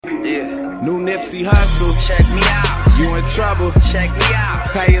New Nipsey Hussle, check me out. You in trouble, Check me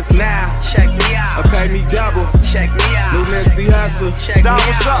out. pay us now, Check me out. or pay me double. Check me out. New Nipsey Hussle, Check me Dog,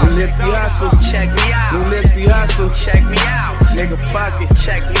 what's out. up? New Nipsey Hussle, Check me out. New Nipsey Hussle, Check me out. nigga fuck it.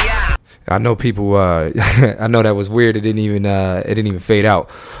 Check me out. I know people. I know that was weird. It didn't even fade out.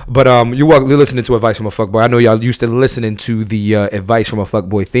 But you're listening to Advice from a Fuckboy. I know y'all used to listening to the Advice from a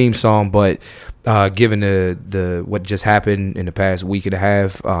Fuckboy theme song, but given the what just happened in the past week and a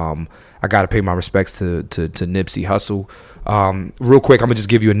half, I gotta pay my respects to Nipsey Hussle. Real quick, I'm gonna just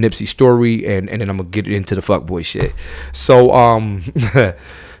give you a Nipsey story, and then I'm gonna get into the fuckboy shit.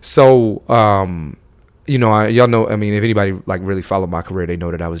 You know, y'all know. I mean, if anybody like really followed my career, they know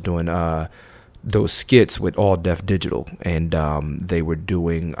that I was doing those skits with All Def Digital, and they were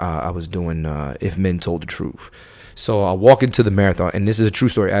doing. I was doing If Men Told the Truth. So I walk into the marathon, and this is a true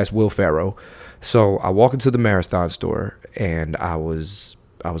story. Ask Will Ferrell. So I walk into the marathon store, and I was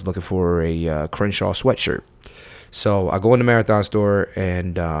looking for a Crenshaw sweatshirt. So I go in the marathon store,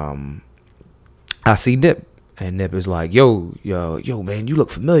 and I see Nip, and Nip is like, "Yo, man, you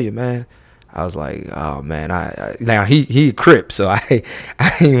look familiar, man." I was like, "Oh man, I now he a Crip, so I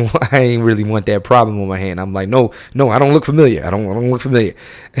ain't really want that problem on my hand." I'm like, "No, I don't look familiar. I don't look familiar."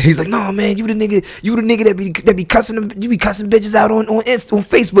 And he's like, "No, man, you the nigga that be cussing you be cussing bitches out on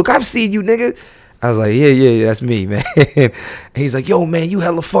Facebook. I've seen you, nigga." I was like, yeah, that's me, man. And he's like, "Yo, man, you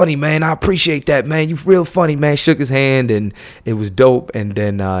hella funny, man. I appreciate that, man. You real funny, man." Shook his hand, and it was dope. And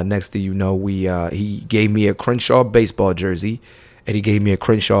then next thing you know, he gave me a Crenshaw baseball jersey, and he gave me a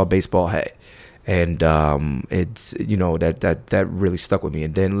Crenshaw baseball hat. And it's, you know, that really stuck with me.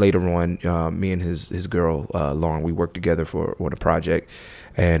 And then later on, me and his girl Lauren, we worked together on a project.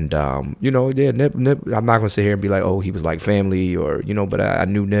 And you know, yeah, Nip. I'm not gonna sit here and be like, oh, he was like family, or you know, but I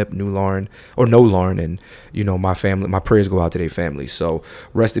knew Nip, knew Lauren, or know Lauren, and you know, my family. My prayers go out to their family. So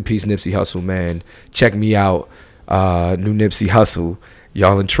rest in peace, Nipsey Hussle, man. Check me out, new Nipsey Hussle.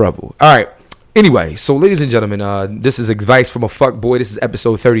 Y'all in trouble. All right. Anyway, so ladies and gentlemen, this is Advice from a Fuckboy. This is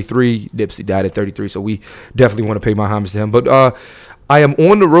episode 33. Nipsey died at 33, so we definitely want to pay my homage to him. But I am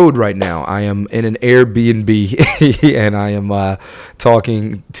on the road right now. I am in an Airbnb, and I am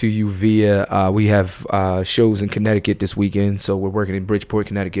talking to you via, we have shows in Connecticut this weekend, so we're working in Bridgeport,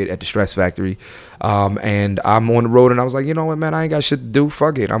 Connecticut at the Stress Factory, and I'm on the road, and I was like, you know what, man, I ain't got shit to do.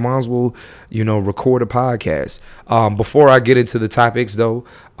 Fuck it. I might as well, you know, record a podcast. Before I get into the topics, though,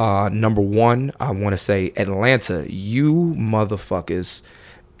 number one, I want to say Atlanta, you motherfuckers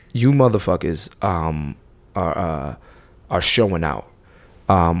are showing out.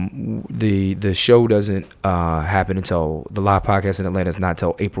 The show doesn't happen until the live podcast in Atlanta is not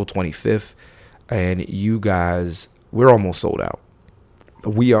till April 25th, and you guys, we're almost sold out.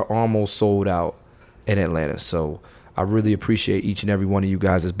 We are almost sold out in Atlanta, so I really appreciate each and every one of you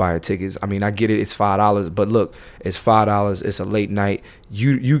guys that's buying tickets. I mean, I get it, it's $5, but look, it's $5. It's a late night.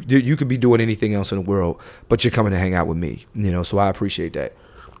 You could be doing anything else in the world, but you're coming to hang out with me, you know. So I appreciate that.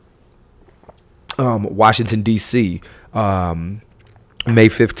 Washington D.C. May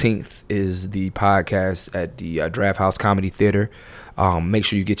 15th is the podcast at the Drafthouse Comedy Theater. Make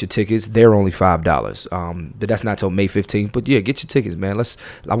sure you get your tickets. They're only $5. But that's not till May 15th. But yeah, get your tickets, man.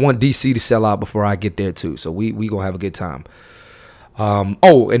 I want DC to sell out before I get there too. So we gonna have a good time. And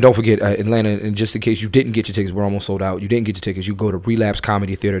don't forget Atlanta. And just in case you didn't get your tickets, we're almost sold out. You didn't get your tickets, you go to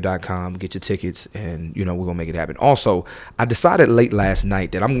relapsecomedytheater.com, get your tickets, and you know we're gonna make it happen. Also, I decided late last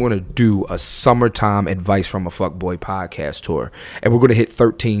night that I'm gonna do a summertime Advice from a Fuckboy podcast tour, and we're gonna hit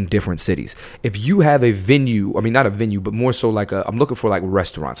 13 different cities. If you have a venue, I mean not a venue, but more so like I'm looking for like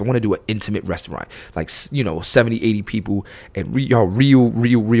restaurants. I want to do an intimate restaurant, like 70-80 people, and y'all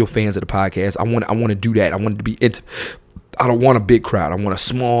real fans of the podcast. I want to do that. I want it to be intimate. I don't want a big crowd. I want a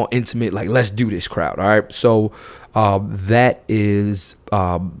small, intimate, like, let's do this crowd. All right. So we're going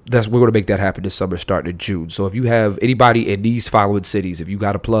to make that happen this summer, starting in June. So if you have anybody in these following cities, if you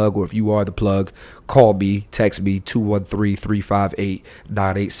got a plug or if you are the plug, call me, text me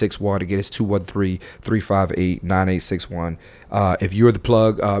 213-358-9861. Again, it's 213-358-9861. If you're the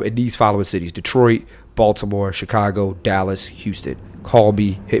plug in these following cities, Detroit, Baltimore, Chicago, Dallas, Houston, call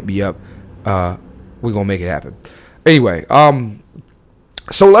me, hit me up. We're going to make it happen. Anyway,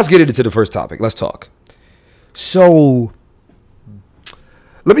 so let's get into the first topic. Let's talk. So,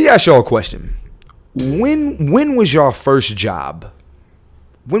 let me ask y'all a question. When was your first job?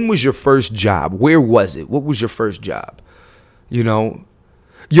 When was your first job? Where was it? What was your first job? You know,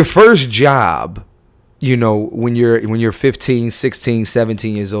 your first job, you know, when you're 15, 16,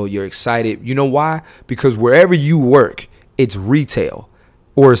 17 years old, you're excited. You know why? Because wherever you work, it's retail.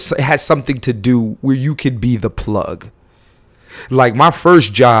 Or it has something to do where you could be the plug. Like, my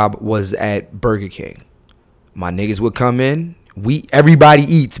first job was at Burger King. My niggas would come in. Everybody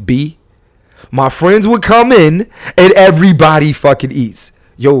eats, B. My friends would come in and everybody fucking eats.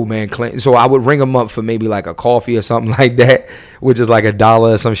 Yo, man, Clint. So I would ring them up for maybe like a coffee or something like that, which is like $1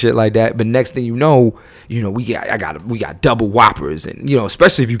 or some shit like that. But next thing you know, we got double Whoppers, and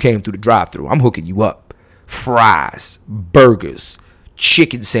especially if you came through the drive-thru, I'm hooking you up. Fries, burgers,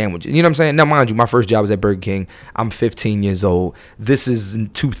 chicken sandwiches. You know what I'm saying? Now, mind you, my first job was at Burger King. I'm 15 years old. This is in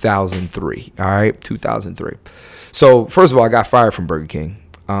 2003. All right, 2003. So first of all, I got fired from Burger King.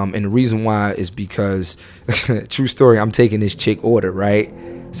 And the reason why is because, true story, I'm taking this chick order, right?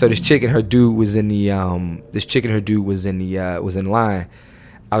 So this chick and her dude was in line.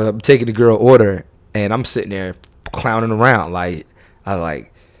 I'm taking the girl order, and I'm sitting there clowning around like,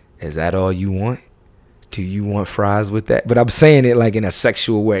 is that all you want? Do you want fries with that? But I'm saying it like in a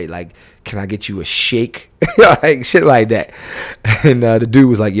sexual way, like, can I get you a shake? Like shit like that. And the dude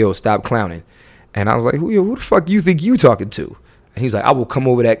was like, yo, stop clowning. And I was like, who the fuck you think you talking to? And he was like, I will come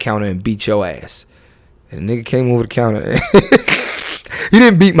over that counter and beat your ass. And the nigga came over the counter. He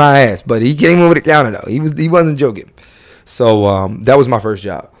didn't beat my ass, but he came over the counter though. He wasn't joking. So that was my first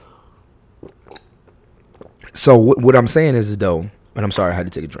job. So what I'm saying is though, and I'm sorry, I had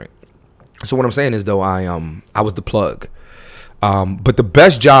to take a drink. So what I'm saying is though, I was the plug. But the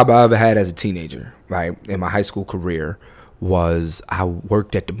best job I ever had as a teenager, right, in my high school career, was I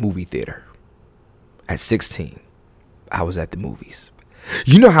worked at the movie theater. At 16, I was at the movies.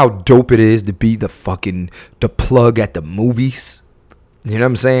 You know how dope it is to be the plug at the movies? You know what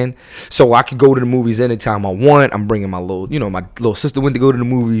I'm saying? So I could go to the movies anytime I want. I'm bringing my little sister went to go to the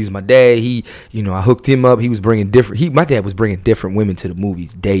movies. My dad, I hooked him up. He was bringing my dad was bringing different women to the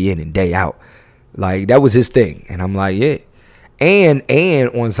movies day in and day out. Like, that was his thing. And I'm like, yeah. And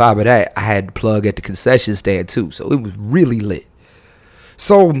on top of that, I had the plug at the concession stand too. So it was really lit.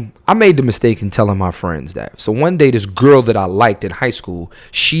 So I made the mistake in telling my friends that. So one day, this girl that I liked in high school,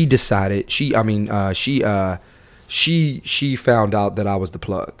 she decided, she found out that I was the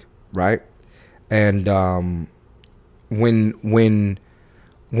plug, right? And when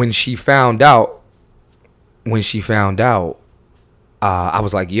she found out, I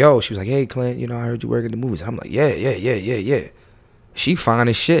was like, yo, she was like, hey, Clint, I heard you work in the movies. And I'm like, yeah. She fine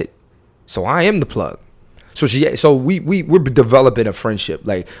as shit. So I am the plug. So we're developing a friendship.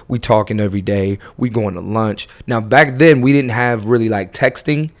 Like, we talking every day. We going to lunch. Now, back then, we didn't have really like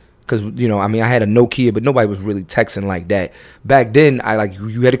texting because, I had a Nokia, but nobody was really texting like that. Back then,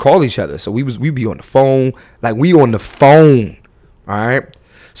 you had to call each other. So we'd be on the phone. Like, we on the phone. All right.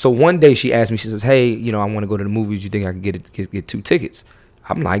 So one day she asked me, she says, hey, I want to go to the movies. You think I can get 2 tickets?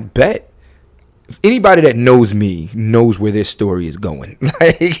 I'm like, bet. If anybody that knows me knows where this story is going.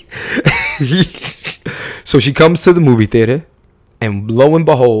 Like, so she comes to the movie theater, and lo and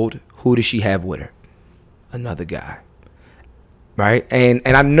behold, who does she have with her? Another guy. Right? And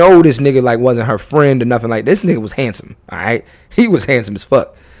I know this nigga wasn't her friend or nothing like that. This nigga was handsome. All right? He was handsome as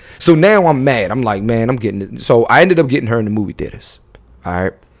fuck. So now I'm mad. I'm like, man, I'm getting it. So I ended up getting her in the movie theaters. All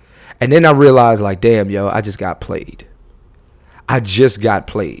right? And then I realized, damn, yo, I just got played. You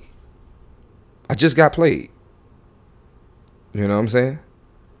know what I'm saying?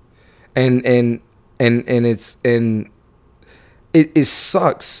 And it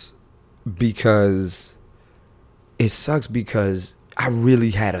sucks because I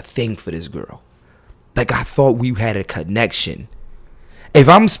really had a thing for this girl. Like, I thought we had a connection. If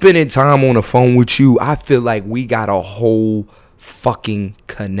I'm spending time on the phone with you, I feel like we got a whole fucking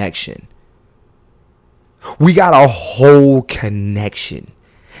connection. We got a whole connection.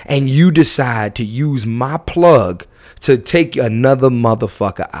 And you decide to use my plug to take another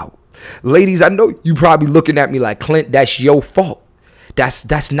motherfucker out. Ladies, I know you probably looking at me like, Clint, that's your fault.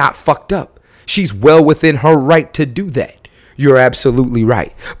 That's not fucked up. She's well within her right to do that. You're absolutely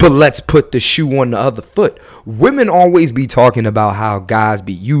right. But let's put the shoe on the other foot. Women always be talking about how guys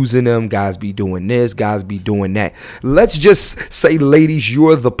be using them, guys be doing this, guys be doing that. Let's just say, ladies,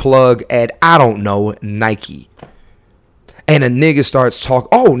 you're the plug at, I don't know, Nike. And a nigga starts talking,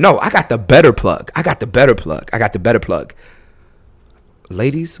 oh, no, I got the better plug.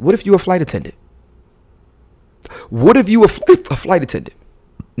 Ladies, what if you a flight attendant? A flight attendant?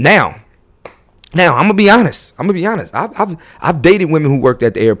 Now, I'm gonna be honest. I've dated women who worked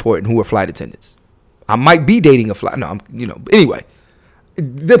at the airport and who were flight attendants. I might be dating a flight. No, anyway,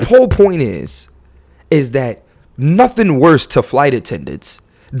 the whole point is that nothing worse to flight attendants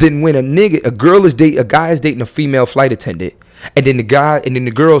than when a guy is dating a female flight attendant, and then the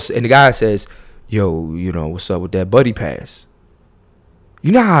guy says, yo, what's up with that buddy pass?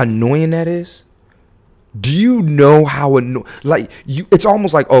 You know how annoying that is? Do you know how it's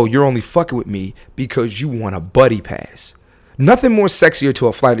almost like, oh, you're only fucking with me because you want a buddy pass. Nothing more sexier to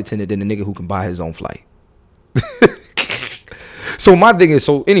a flight attendant than a nigga who can buy his own flight. So my thing is,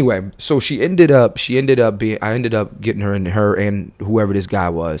 so anyway, so I ended up getting her and whoever this guy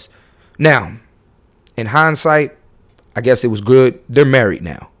was. Now, in hindsight, I guess it was good. They're married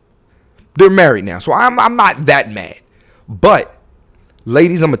now. So I'm not that mad. But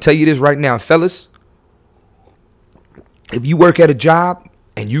ladies, I'm gonna tell you this right now, fellas. If you work at a job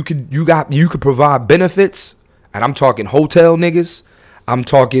and you could provide benefits, and I'm talking hotel niggas, I'm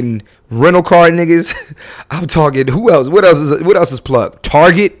talking rental car niggas, I'm talking who else? What else is plugged?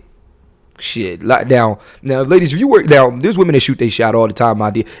 Target. Shit. Now, ladies, if you work now, there's women that shoot they shot all the time,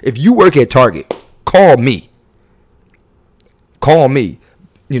 my dear. If you work at Target, call me.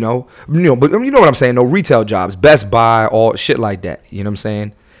 You know, but you know what I'm saying? No retail jobs, Best Buy, all shit like that. You know what I'm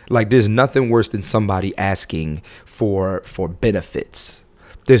saying? Like, there's nothing worse than somebody asking for benefits.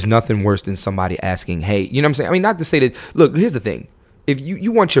 There's nothing worse than somebody asking, hey, you know what I'm saying? I mean, not to say that, look, here's the thing. If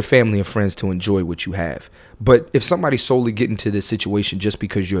you want your family and friends to enjoy what you have, but if somebody's solely getting to this situation just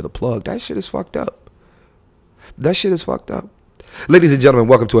because you're the plug, that shit is fucked up. Ladies and gentlemen,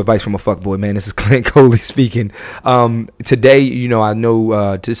 welcome to Advice from a Fuckboy, man. This is Clint Coley speaking. Today, you know, I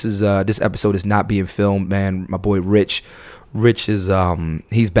know this episode is not being filmed, man. My boy Rich is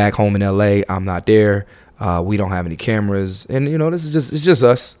he's back home in LA. I'm not there. We don't have any cameras, and you know, it's just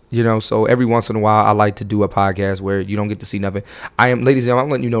us, you know. So every once in a while, I like to do a podcast where you don't get to see nothing. Ladies and gentlemen, I'm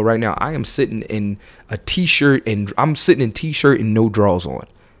letting you know right now, I am sitting in a t-shirt and no drawers on.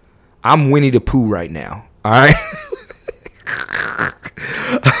 I'm Winnie the Pooh right now. All right.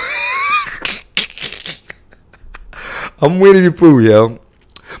 I'm Winnie the Pooh, yo.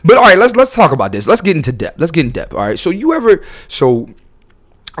 But all right, let's talk about this. Let's get into depth. All right. So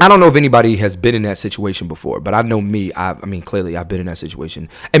I don't know if anybody has been in that situation before, but I know me. Clearly I've been in that situation.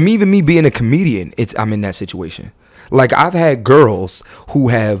 And even me being a comedian, I'm in that situation. Like, I've had girls who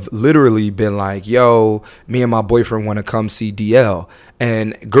have literally been like, yo, me and my boyfriend want to come see DL.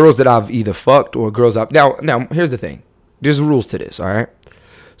 And girls that I've either fucked or girls I've... Now, here's the thing. There's rules to this, all right?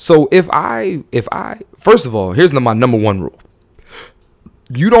 So if I first of all, here's my number one rule.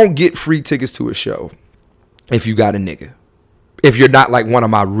 You don't get free tickets to a show if you got a nigga. If you're not like one of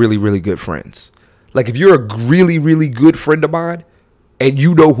my really, really good friends. Like, if you're a really, really good friend of mine and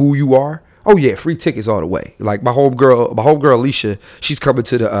you know who you are, oh yeah, free tickets all the way. Like, my homegirl Alicia, she's coming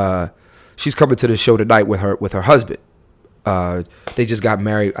to the show tonight with her husband. They just got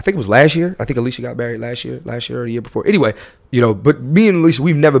married. I think it was last year. I think Alicia got married last year or the year before. Anyway, you know, but me and Alicia,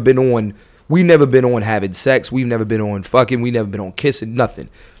 we've never been on having sex. We've never been on fucking. We've never been on kissing, nothing.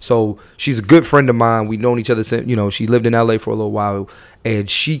 So she's a good friend of mine. We've known each other since, you know, she lived in LA for a little while, and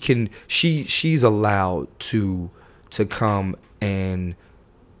she's allowed to come and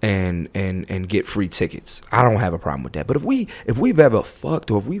get free tickets. I don't have a problem with that. But if we've ever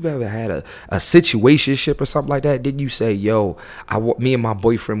fucked, or if we've ever had a situationship or something like that, did you say, yo, me and my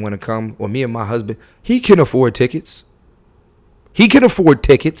boyfriend want to come, or me and my husband, he can afford tickets.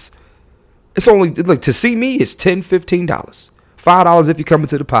 It's only, like, to see me, it's $10, $15. $5 if you're coming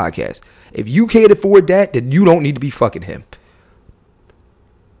to the podcast. If you can't afford that, then you don't need to be fucking him.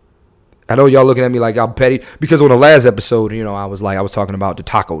 I know y'all looking at me like I'm petty, because on the last episode, you know, I was talking about the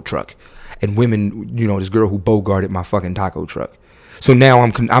taco truck and women, you know, this girl who bogarted my fucking taco truck. So now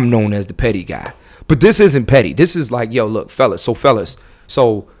I'm known as the petty guy. But this isn't petty. This is like, yo, look, fellas.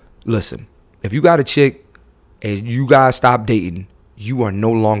 So listen, if you got a chick and you guys stop dating, you are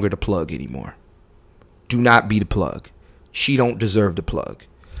no longer the plug anymore. Do not be the plug. She don't deserve the plug.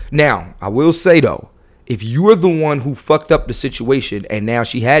 Now, I will say though, if you are the one who fucked up the situation and now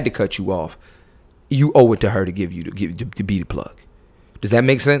she had to cut you off, you owe it to her to be the plug. Does that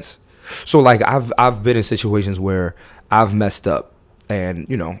make sense? So, like, I've been in situations where I've messed up, and,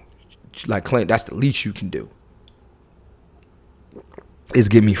 you know, like, Clint, that's the least you can do, is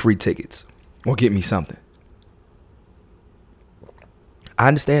give me free tickets or get me something. I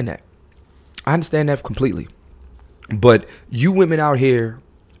understand that completely. But you women out here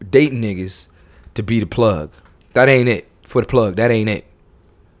dating niggas to be the plug, that ain't it. For the plug, that ain't it.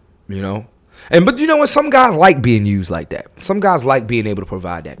 You know? But you know what? Some guys like being used like that. Some guys like being able to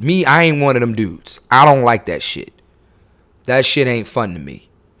provide that. Me, I ain't one of them dudes. I don't like that shit. That shit ain't fun to me.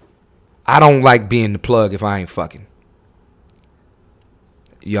 I don't like being the plug if I ain't fucking.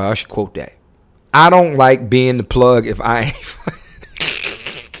 Y'all, I should quote that. I don't like being the plug if I ain't fucking.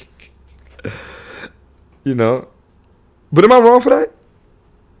 You know? But am I wrong for that?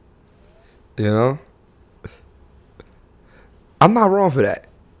 You know? I'm not wrong for that.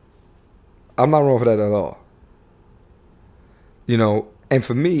 I'm not wrong for that at all. You know, and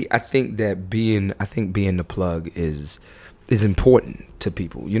for me, I think being the plug is important to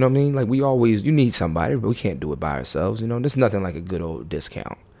people. You know what I mean? Like you need somebody, but we can't do it by ourselves. You know, there's nothing like a good old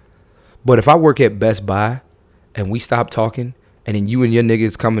discount. But if I work at Best Buy and we stop talking and then you and your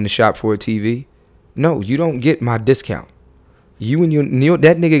niggas come in the shop for a TV, no, you don't get my discount. You and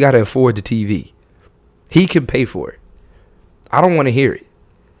that nigga got to afford the TV. He can pay for it. I don't want to hear it.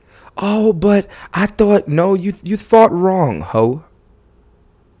 Oh, but I thought, no, you thought wrong, ho.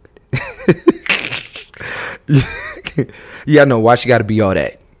 Yeah, I know why she got to be all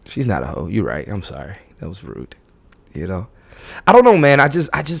that. She's not a hoe. You're right. I'm sorry. That was rude. You know, I don't know, man. I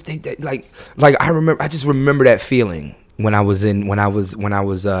just think that like I just remember that feeling I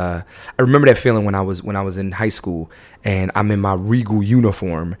remember that feeling when I was in high school and I'm in my Regal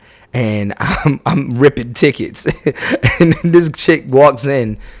uniform and I'm ripping tickets and this chick walks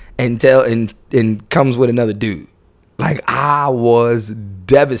in and comes with another dude. Like, I was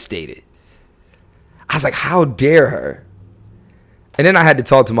devastated. I was like, how dare her? And then I had to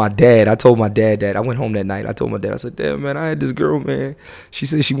talk to my dad. I told my dad that. I went home that night. I told my dad, I said, damn, man, I had this girl, man. She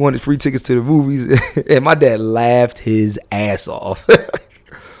said she wanted free tickets to the movies. And my dad laughed his ass off.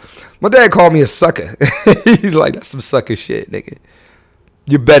 My dad called me a sucker. He's like, that's some sucker shit, nigga.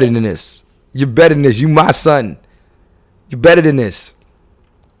 You're better than this. You're better than this. You my son. You're better than this.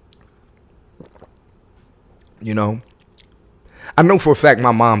 You know? I know for a fact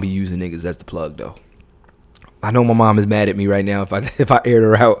my mom be using niggas as the plug, though. I know my mom is mad at me right now if I aired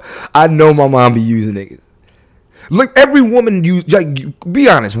her out. I know my mom be using niggas. Look, every woman be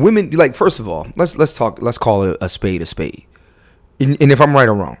honest. Women, like, first of all, let's call it a spade a spade. And if I'm right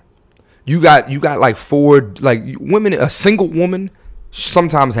or wrong, you got like four, like, women. A single woman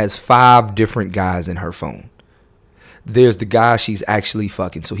sometimes has 5 different guys in her phone. There's the guy she's actually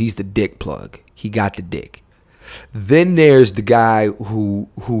fucking, so he's the dick plug. He got the dick. Then there's the guy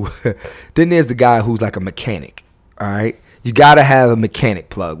then there's the guy who's like a mechanic. All right, you gotta have a mechanic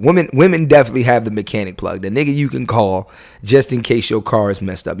plug. Women definitely have the mechanic plug, the nigga you can call just in case your car is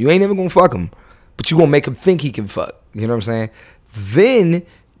messed up. You ain't never gonna fuck him, but you gonna make him think he can fuck. You know what I'm saying? Then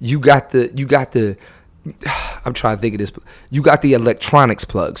you got the I'm trying to think of this. You got the electronics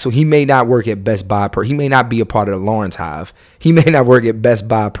plug. So he may not work at Best Buy he may not be a part of the Lawrence Hive. He may not work at Best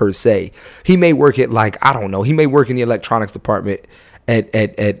Buy per se. He may work at, like, I don't know. He may work in the electronics department at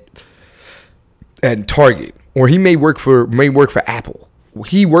Target, or he may work for Apple.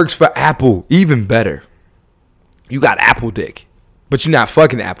 He works for Apple, even better. You got Apple dick, but you're not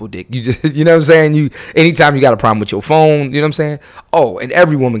fucking Apple dick. You just, you know what I'm saying? Anytime you got a problem with your phone, you know what I'm saying? Oh, and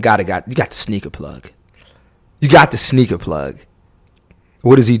every woman you got the sneaker plug. You got the sneaker plug.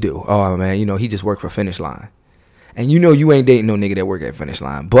 What does he do? Oh, man, he just worked for Finish Line. And you ain't dating no nigga that work at Finish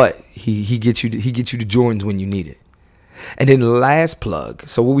Line, but he gets you the Jordans when you need it. And then the last plug.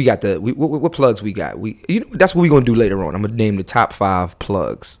 So what we got what plugs we got? That's what we're going to do later on. I'm going to name the top 5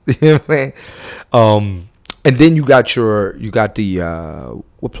 plugs. You know what I'm saying? And then you got the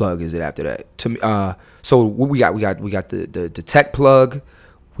what plug is it after that? So what we got the tech plug.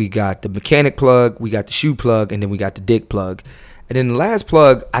 We got the mechanic plug, we got the shoe plug, and then we got the dick plug. And then the last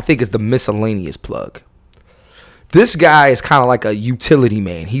plug, I think, is the miscellaneous plug. This guy is kind of like a utility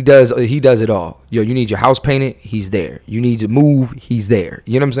man. He does it all. Yo, you need your house painted, he's there. You need to move, he's there.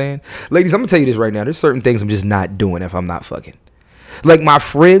 You know what I'm saying? Ladies, I'm going to tell you this right now. There's certain things I'm just not doing if I'm not fucking. Like my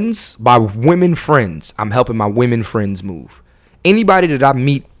women friends, I'm helping my women friends move. Anybody that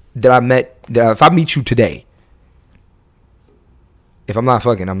if I meet you today, if I'm not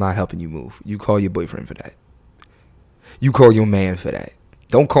fucking, I'm not helping you move. You call your boyfriend for that. You call your man for that.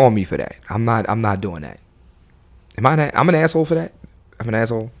 Don't call me for that. I'm not doing that. I'm an asshole for that? I'm an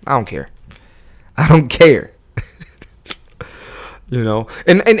asshole? I don't care. I don't care.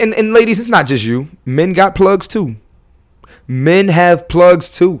 And ladies, it's not just you. Men got plugs too. Men have plugs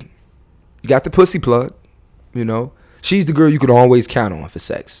too. You got the pussy plug. She's the girl you can always count on for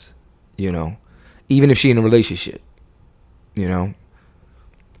sex. Even if she in a relationship.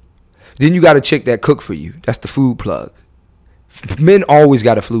 Then you got a chick that cook for you. That's the food plug. Men always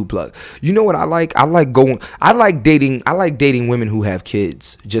got a food plug. You know what I like? I like dating women who have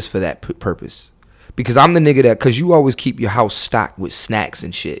kids just for that purpose. Because I'm the nigga because you always keep your house stocked with snacks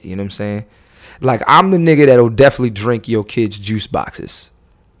and shit. You know what I'm saying? Like, I'm the nigga that'll definitely drink your kids' juice boxes.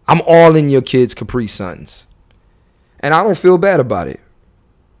 I'm all in your kids' Capri Suns. And I don't feel bad about it.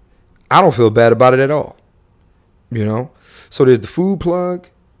 I don't feel bad about it at all. So there's the food plug.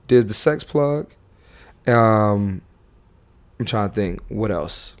 There's the sex plug. I'm trying to think what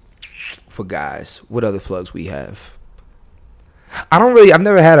else for guys. What other plugs we have? I've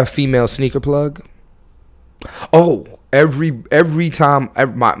never had a female sneaker plug. Oh, every time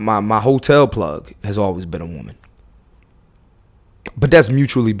my hotel plug has always been a woman. But that's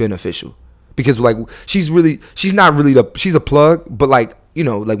mutually beneficial. Because like she's a plug, but like, you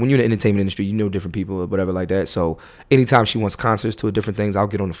know, like when you're in the entertainment industry, you know different people or whatever like that. So anytime she wants concerts to different things, I'll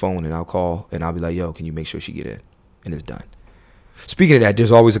get on the phone and I'll call and I'll be like, yo, can you make sure she get in? And it's done. Speaking of that,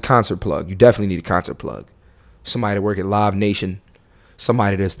 there's always a concert plug. You definitely need a concert plug. Somebody to work at Live Nation.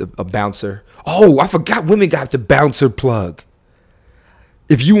 Somebody that's a bouncer. Oh, I forgot women got the bouncer plug.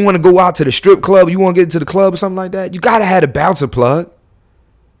 If you want to go out to the strip club, you want to get into the club or something like that, you got to have a bouncer plug.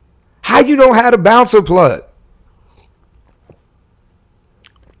 How you don't have a bouncer plug?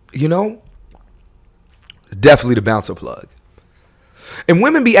 You know? It's definitely the bouncer plug. And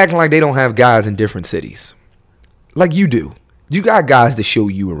women be acting like they don't have guys in different cities. Like you do. You got guys to show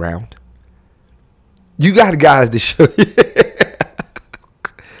you around. You got guys to show you.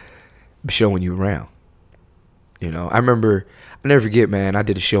 Showing you around. You know, I'll never forget, man, I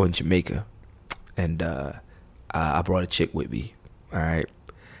did a show in Jamaica. And I brought a chick with me. All right.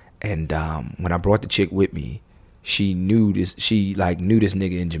 And when I brought the chick with me, she knew this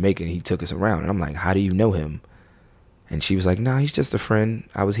nigga in Jamaica, and he took us around. And I'm like, how do you know him? And she was like, nah, he's just a friend.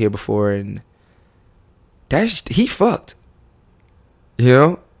 I was here before, and he fucked. You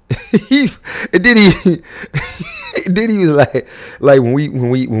know? And then he was like when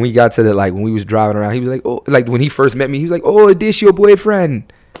we got to the, like, when we was driving around, he was like, oh, like when he first met me, he was like, oh, this your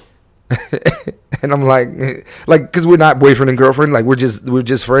boyfriend? And I'm like, cause we're not boyfriend and girlfriend, like we're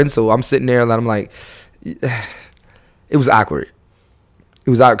just friends. So I'm sitting there and I'm like, it was awkward. It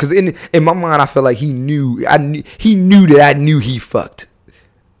was awkward because in my mind I felt like he knew that I knew he fucked.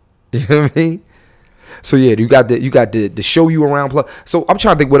 You know what I mean? So yeah, you got the show you around plug. So I'm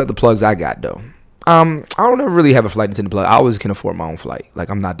trying to think what other plugs I got though. I don't ever really have a flight attendant plug. I always can afford my own flight. Like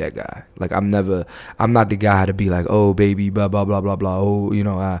I'm not that guy. Like I'm not the guy to be like, oh baby, blah blah blah blah blah. Oh, you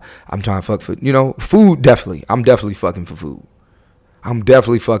know, I'm trying to fuck for, you know, food. Definitely, I'm definitely fucking for food. I'm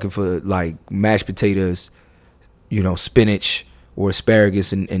definitely fucking for like mashed potatoes, you know, spinach or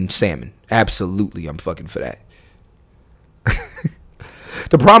asparagus and salmon. Absolutely, I'm fucking for that.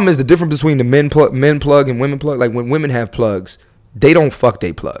 The problem is the difference between the men plug and women plug. Like when women have plugs, they don't fuck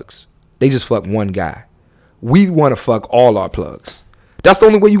they plugs. They just fuck one guy. We want to fuck all our plugs. That's the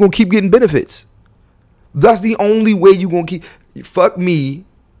only way you're going to keep getting benefits. That's the only way you're going to keep. Fuck me,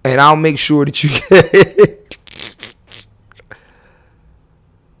 and I'll make sure that you get it.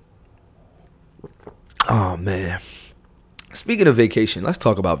 Oh, man. Speaking of vacation, let's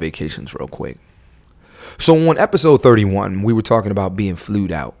talk about vacations real quick. So on episode 31, we were talking about being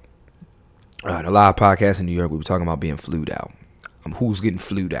flued out. The live podcast in New York, we were talking about being flued out. Who's getting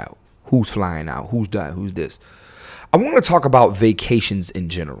flued out? Who's flying out? Who's dying? Who's this? I want to talk about vacations in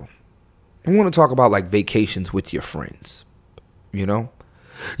general. I want to talk about like vacations with your friends. You know?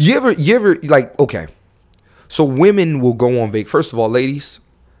 You ever like, okay. So women will go on vacation. First of all, ladies,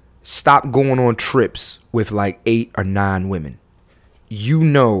 stop going on trips with like 8 or 9 women. You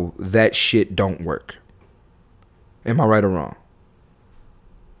know that shit don't work. Am I right or wrong?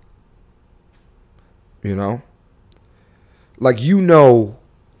 You know? Like, you know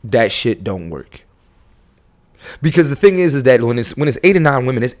that shit don't work. Because the thing is that when it's 8 or 9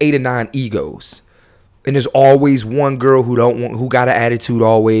 women, it's 8 or 9 egos. And there's always one girl who got an attitude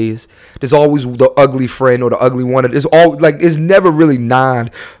always. There's always the ugly friend or the ugly one. It's never really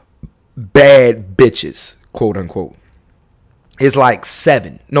 9 bad bitches, quote unquote. It's like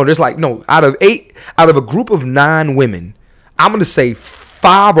 7. Out of a group of 9 women, I'm going to say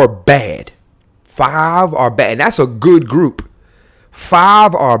 5 are bad. 5 are bad. And that's a good group.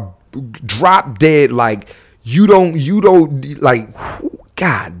 5 are drop dead. Like, you don't, like,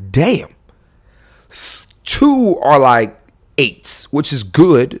 god damn. 2 are like 8s, which is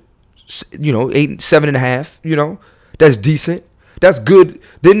good. 8, 7.5, that's decent. That's good.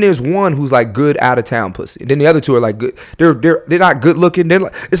 Then there's one who's like good out of town pussy. And then the other 2 are like good. They're not good looking.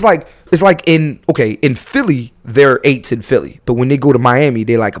 It's like in Philly, they're 8s in Philly. But when they go to Miami,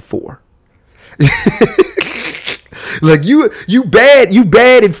 they're like a 4. Like you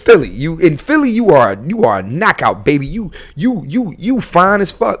bad in Philly. You are a knockout, baby. You fine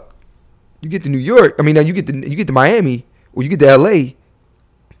as fuck. You get to New York. I mean, now you get to Miami or you get to LA.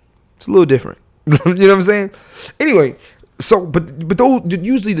 It's a little different. You know what I'm saying? Anyway, so but those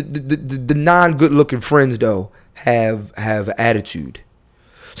usually the non good looking friends though have attitude.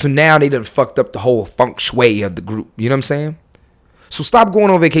 So now they done fucked up the whole feng shui of the group. You know what I'm saying? So stop going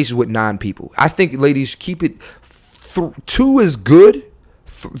on vacations with 9 people. I think, ladies, keep it. 2 is good.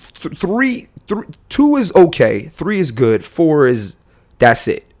 3 2 is okay. 3 is good. 4 is, that's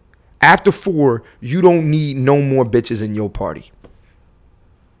it. After 4, you don't need no more bitches in your party.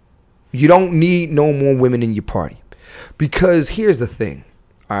 You don't need no more women in your party. Because here's the thing.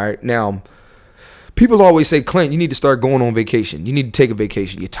 All right. Now, people always say, Clint, you need to start going on vacation. You need to take a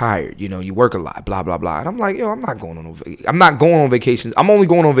vacation. You're tired. You know, you work a lot, blah, blah, blah. And I'm like, yo, I'm not going on vacations. I'm only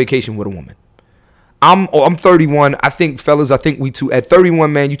going on vacation with a woman. I'm 31. I think we too, at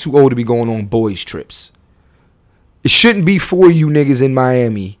 31, man, you too old to be going on boys trips. It shouldn't be for you niggas in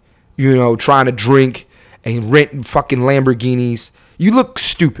Miami, you know, trying to drink and rent fucking Lamborghinis. You look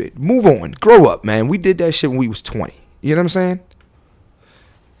stupid. Move on. Grow up, man. We did that shit when we was 20. You know what I'm saying?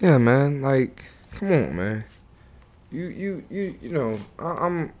 Yeah, man. Like, come on, man. You know, I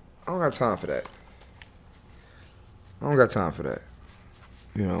don't got time for that. I don't got time for that.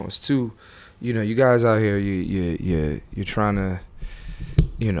 You know, it's too, you know, you guys out here, you're trying to,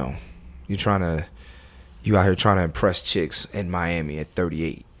 you know, you out here trying to impress chicks in Miami at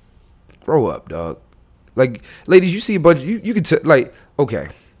 38. Grow up, dog. Like, ladies, you see a bunch, you could like, okay.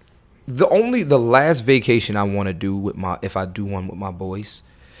 The last vacation I want to do if I do one with my boys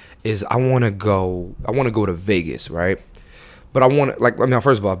is I want to go to Vegas, right? But I want to, like, I mean,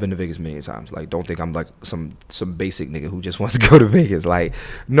 first of all, I've been to Vegas many times. Like, don't think I'm like some basic nigga who just wants to go to Vegas. Like,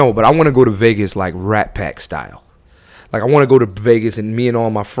 no, but I want to go to Vegas like Rat Pack style. Like, I want to go to Vegas and me and all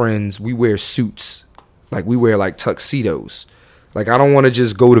my friends, we wear suits. Like, we wear like tuxedos. Like, I don't want to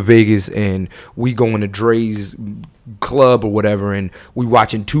just go to Vegas and we go into Dre's club or whatever and we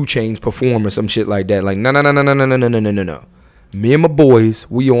watching 2 Chainz perform or some shit like that. Like, no. Me and my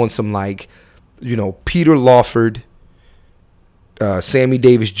boys, we on some, like, you know, Peter Lawford, Sammy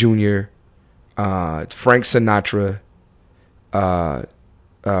Davis Jr., Frank Sinatra.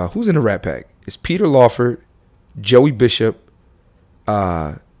 Who's in the Rat Pack? It's Peter Lawford, Joey Bishop,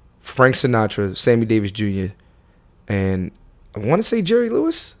 Frank Sinatra, Sammy Davis Jr., and I want to say Jerry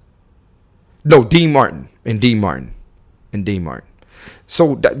Lewis. No, Dean Martin.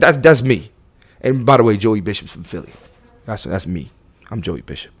 So that's me. And by the way, Joey Bishop's from Philly. That's me. I'm Joey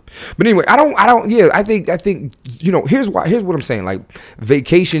Bishop. But anyway, I think, you know, here's what I'm saying. Like,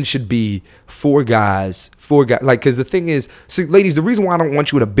 vacation should be four guys, like, because the thing is, see, ladies, the reason why I don't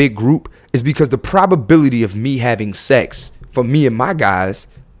want you in a big group is because the probability of me having sex for me and my guys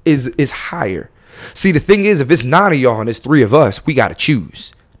is higher. See, the thing is, if it's 9 of y'all and it's 3 of us, we got to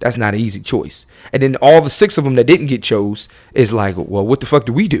choose. That's not an easy choice. And then all the 6 of them that didn't get chose is like, well, what the fuck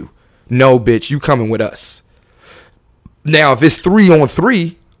do we do? No, bitch, you coming with us. Now, if it's 3 on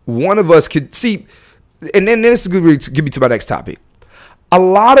 3, one of us could see, and then this is going to get me to my next topic. A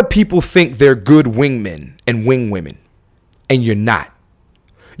lot of people think they're good wingmen and wing women, and you're not.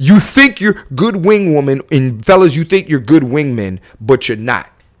 You think you're good wing woman, and fellas, you think you're good wingmen, but you're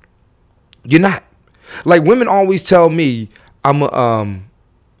not. You're not. Like, women always tell me I'm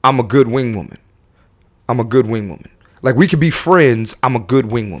a good wing woman. I'm a good wing woman. Like, we could be friends. I'm a good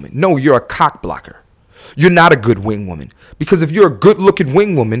wing woman. No, you're a cock blocker. You're not a good wing woman. Because if you're a good looking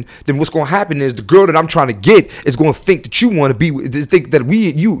wing woman, then what's going to happen is the girl that I'm trying to get is going to think that you want to be, think that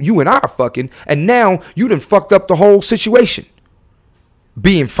you and I are fucking. And now you done fucked up the whole situation.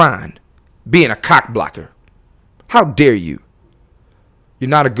 Being fine. Being a cock blocker. How dare you? You're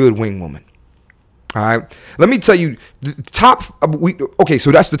not a good wing woman. All right. Let me tell you the top. Okay,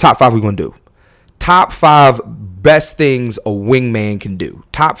 so that's the top 5 we're going to do. Top 5 best things a wingman can do.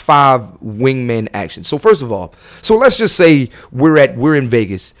 Top 5 wingman actions. So first of all, so let's just say we're in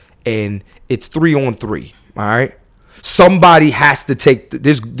Vegas and it's 3 on 3. All right. Somebody has to take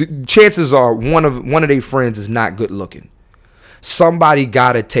chances are one of their friends is not good looking. Somebody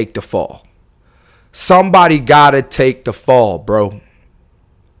gotta take the fall. Somebody gotta take the fall, bro.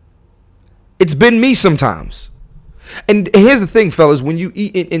 It's been me sometimes. And here's the thing, fellas, when you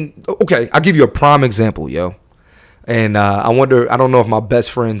eat okay, I'll give you a prime example, yo. And I don't know if my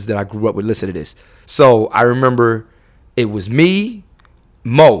best friends that I grew up with listen to this. So I remember it was me,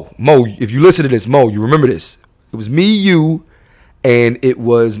 Mo, if you listen to this, Mo, you remember this. It was me, you, and it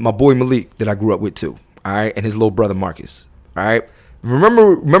was my boy Malik that I grew up with too. All right, and his little brother Marcus. All right.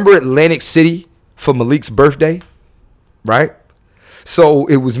 Remember Atlantic City for Malik's birthday? Right? So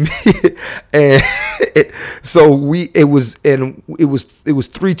it was me, and it was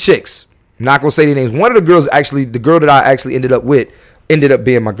 3 chicks. Not gonna say their names. One of the girls, actually, the girl that I actually ended up with, ended up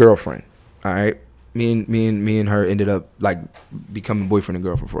being my girlfriend. All right, me and her ended up like becoming boyfriend and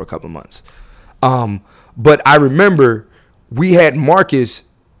girlfriend for a couple of months. But I remember we had Marcus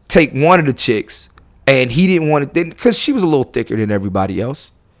take one of the chicks, and he didn't want it because she was a little thicker than everybody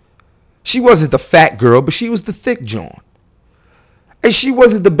else. She wasn't the fat girl, but she was the thick John. And she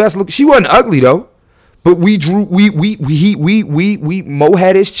wasn't the best looking. She wasn't ugly though. But Mo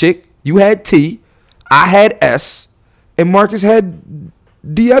had his chick. You had T. I had S. And Marcus had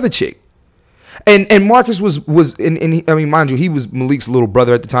the other chick. And Marcus was I mean, mind you, he was Malik's little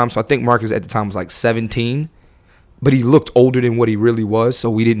brother at the time. So I think Marcus at the time was like 17. But he looked older than what he really was. So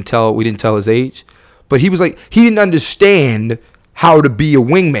we didn't tell his age. But he was like, he didn't understand how to be a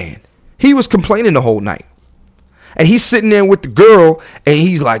wingman. He was complaining the whole night. And he's sitting there with the girl, and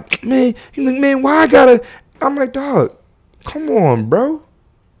he's like, man, why I gotta? I'm like, dog, come on, bro.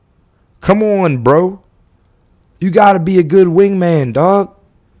 Come on, bro. You gotta be a good wingman, dog.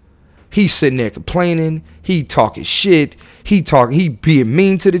 He's sitting there complaining. He talking shit. He being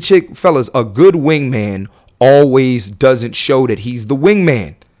mean to the chick. Fellas, a good wingman always doesn't show that he's the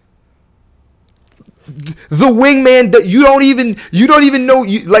wingman. The wingman, you don't even know,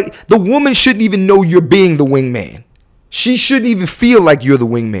 like, the woman shouldn't even know you're being the wingman. She shouldn't even feel like you're the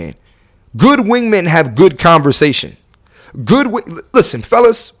wingman. Good wingmen have good conversation. Listen,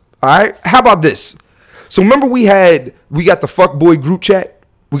 fellas, all right? How about this? So remember we got the fuckboy group chat?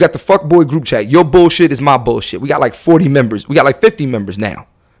 We got the fuckboy group chat. Your bullshit is my bullshit. We got like 40 members. We got like 50 members now.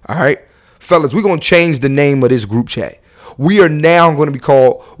 All right? Fellas, we're going to change the name of this group chat. We are now going to be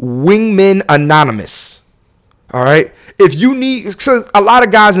called Wingmen Anonymous. All right? If you need, so a lot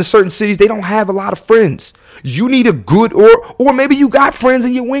of guys in certain cities, they don't have a lot of friends. You need a good, or maybe you got friends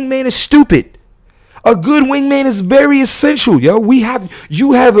and your wingman is stupid. A good wingman is very essential, yo.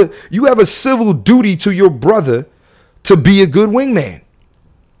 You have a civil duty to your brother to be a good wingman.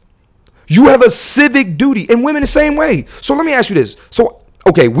 You have a civic duty, and women the same way. So let me ask you this. So,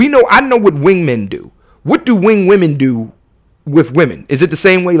 okay, I know what wingmen do. What do wing women do with women? Is it the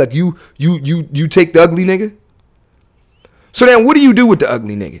same way? Like you take the ugly nigga? So then what do you do with the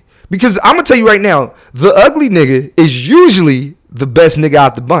ugly nigga? Because I'm going to tell you right now, the ugly nigga is usually the best nigga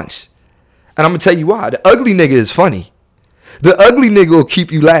out the bunch. And I'm going to tell you why. The ugly nigga is funny. The ugly nigga will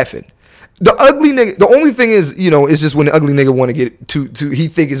keep you laughing. The ugly nigga, the only thing is, it's just when the ugly nigga want to get to he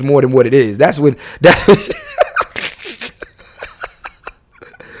think it's more than what it is. That's when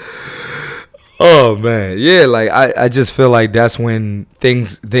oh man, yeah, like I just feel like that's when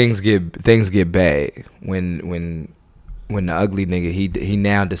things get bad. When the ugly nigga he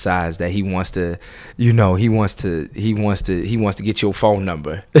now decides that he wants to get your phone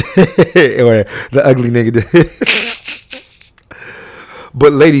number, or the ugly nigga.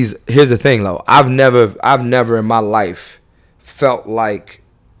 But ladies, here's the thing though. I've never in my life felt like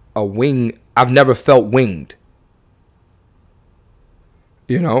a wing. I've never felt winged.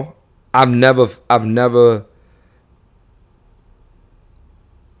 I've never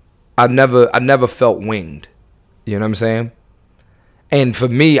felt winged. You know what I'm saying? And for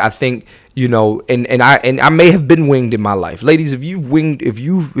me, I think, and I may have been winged in my life. Ladies, if you've winged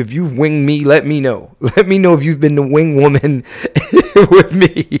me, let me know. Let me know if you've been the wing woman with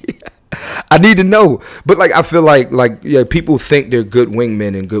me. I need to know. But like, I feel like people think they're good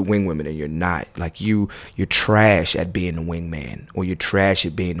wingmen and good wing women, and you're not. Like you're trash at being the wingman, or you're trash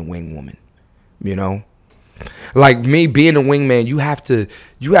at being the wing woman. Like me being a wingman, you have to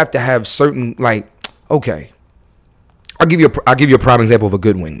have certain, like, okay. I'll give you a prime example of a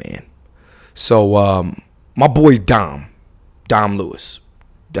good wingman. So my boy Dom Lewis.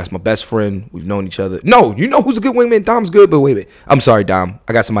 That's my best friend. We've known each other. No, you know who's a good wingman? Dom's good, but wait a minute. I'm sorry, Dom.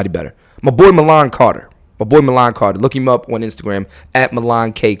 I got somebody better. My boy Milan Carter. Look him up on Instagram at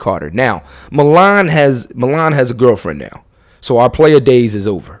Milan K Carter. Now, Milan has a girlfriend now. So our player days is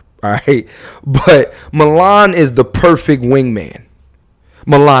over. All right. But Milan is the perfect wingman.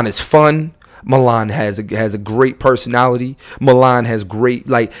 Milan is fun. Milan has a great personality. Milan has great,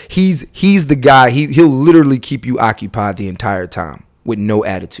 like, he's the guy. He'll literally keep you occupied the entire time with no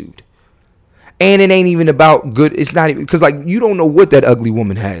attitude. And it ain't even about good. It's not even, because, like, you don't know what that ugly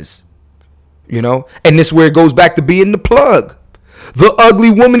woman has, And this is where it goes back to being the plug. The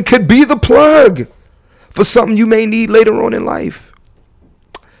ugly woman could be the plug for something you may need later on in life.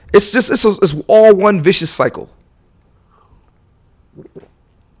 It's all one vicious cycle.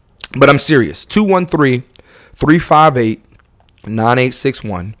 But I'm serious.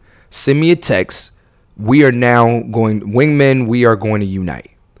 213-358-9861. Send me a text. We are now going, wingmen, we are going to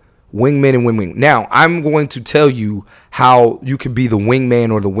unite. Wingmen and wingmen. Now, I'm going to tell you how you can be the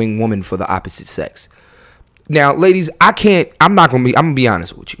wingman or the wing woman for the opposite sex. Now, ladies, I'm going to be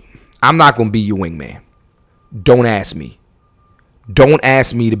honest with you. I'm not going to be your wingman. Don't ask me. Don't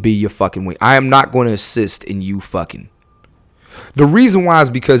ask me to be your fucking wing. I am not going to assist in you fucking. The reason why is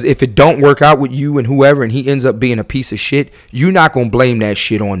because if it don't work out with you and whoever, and he ends up being a piece of shit, you're not going to blame that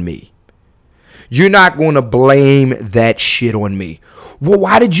shit on me. You're not going to blame that shit on me. Well,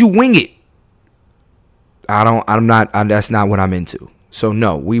 why did you wing it? That's not what I'm into. So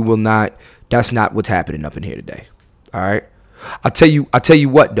no, we will not. That's not what's happening up in here today. All right. I'll tell you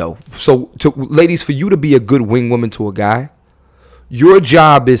what though. So ladies, for you to be a good wing woman to a guy, your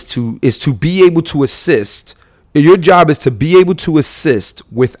job is to be able to assist. Your job is to be able to assist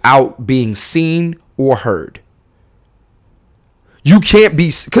without being seen or heard. You can't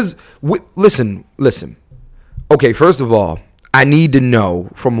be, because listen. Okay, first of all, I need to know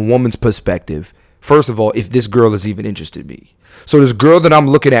from a woman's perspective, first of all, if this girl is even interested in me. So this girl that I'm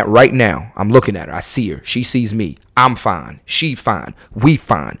looking at right now, I'm looking at her. I see her. She sees me. I'm fine. She fine. We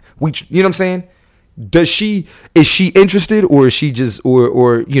fine. You know what I'm saying? Is she interested, or is she just,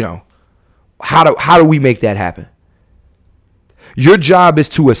 or you know, how do we make that happen? Your job is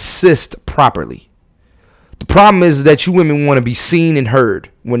to assist properly. The problem is that you women want to be seen and heard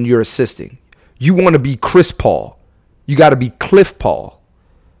when you're assisting. You want to be Chris Paul. You got to be Cliff Paul.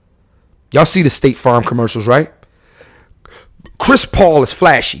 Y'all see the State Farm commercials, right? Chris Paul is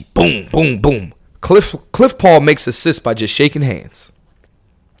flashy. Boom, boom, boom. Cliff Paul makes assists by just shaking hands.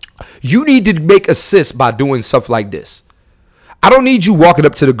 You need to make assists by doing stuff like this. I don't need you walking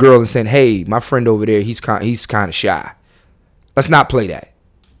up to the girl and saying, "Hey, my friend over there, he's kind of shy." Let's not play that.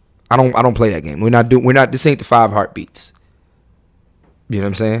 I don't play that game. This ain't the 5 heartbeats. You know what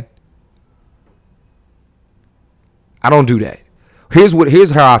I'm saying? I don't do that.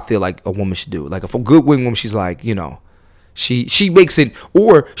 Here's how I feel like a woman should do it. Like if a good wing woman, she's like, you know, she makes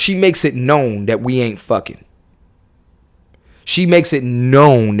it known that we ain't fucking. She makes it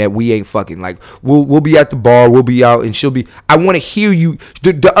known that we ain't fucking. Like we'll be at the bar, we'll be out, and she'll be. I want to hear you.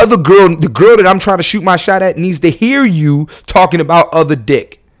 The other girl, the girl that I'm trying to shoot my shot at, needs to hear you talking about other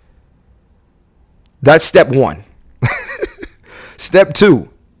dick. That's step 1. Step 2,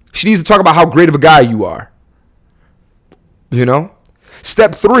 she needs to talk about how great of a guy you are. You know.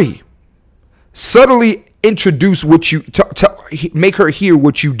 Step 3, subtly introduce what you make her hear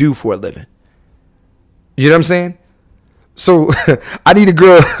what you do for a living. You know what I'm saying? So I need a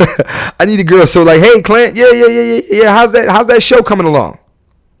girl. So like, hey, Clint, yeah. How's that show coming along?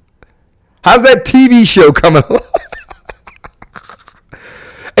 How's that TV show coming along?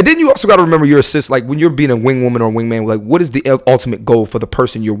 And then you also got to remember your assist. Like when you're being a wing woman or wingman, like what is the ultimate goal for the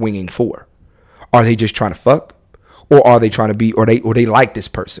person you're winging for? Are they just trying to fuck, or are they trying to be, or they like this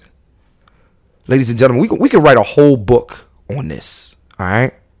person? Ladies and gentlemen, we could write a whole book on this. All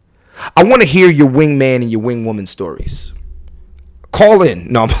right. I want to hear your wingman and your wing woman stories. Call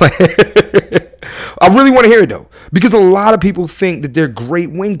in. No, I'm playing. I really want to hear it though, because a lot of people think that they're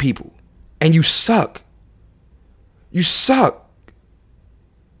great wing people, and you suck. You suck.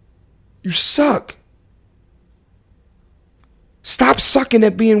 You suck. Stop sucking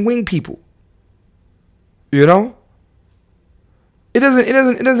at being wing people. You know? It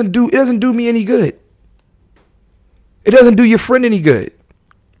doesn't do me any good. It doesn't do your friend any good.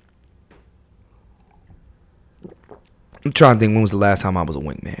 I'm trying to think when was the last time I was a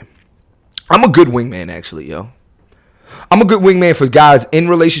wingman. I'm a good wingman actually, yo. I'm a good wingman for guys in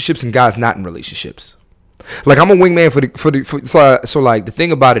relationships and guys not in relationships. Like I'm a wingman so like the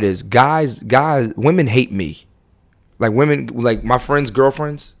thing about it is guys, women hate me. Like women, like my friends'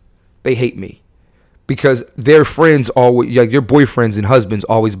 girlfriends, they hate me because their friends always, like your boyfriends and husbands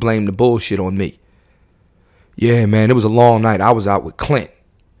always blame the bullshit on me. Yeah, man, it was a long night. I was out with Clint.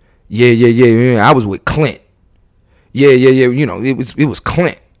 Yeah. I was with Clint. Yeah. You know, it was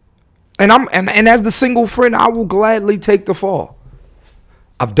Clint. And and as the single friend, I will gladly take the fall.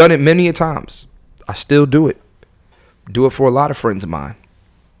 I've done it many a times. I still do it. Do it for a lot of friends of mine,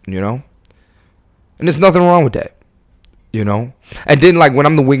 you know? And there's nothing wrong with that, you know? And then, like, when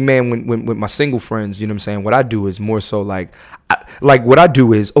I'm the wingman with my single friends, you know what I'm saying? What I do is more so, like what I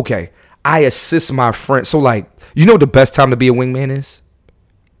do is, okay, I assist my friends. So, like, you know what the best time to be a wingman is?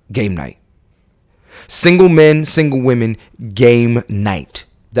 Game night. Single men, single women, game night.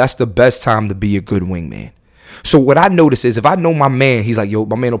 That's the best time to be a good wingman. So what I notice is if I know my man, he's like, yo,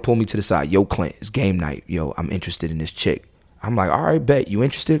 my man will pull me to the side. Yo, Clint, it's game night. Yo, I'm interested in this chick. I'm like, all right, bet. You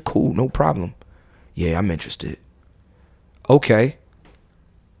interested? Cool, no problem. Yeah, I'm interested. Okay.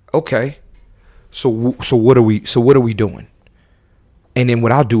 So what are we doing? And then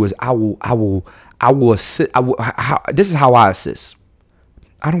what I'll do is I will assist. This is how I assist.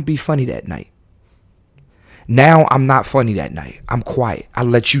 I don't be funny that night. Now I'm not funny that night. I'm quiet. I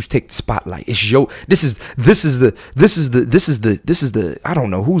let you take the spotlight. It's yo. This is the. I don't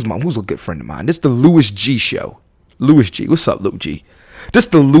know who's a good friend of mine. This is the Louis G show. Louis G. What's up, Lou G? This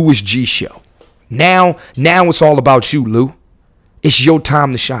is the Louis G show. Now it's all about you, Lou. It's your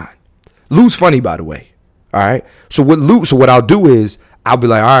time to shine. Lou's funny, by the way. All right. So what I'll do is I'll be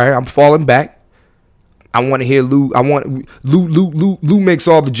like, all right, I'm falling back. I want to hear Lou. Lou makes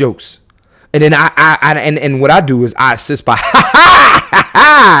all the jokes. And then and what I do is I assist by,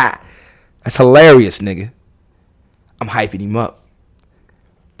 that's hilarious, nigga. I'm hyping him up.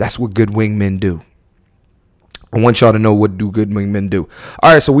 That's what good wingmen do. I want y'all to know what do good wingmen do.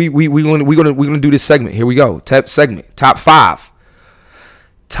 All right, so we're gonna do this segment. Here we go. Top 5.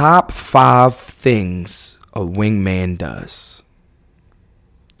 Top 5 things a wingman does.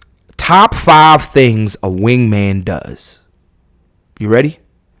 Top 5 things a wingman does. You ready?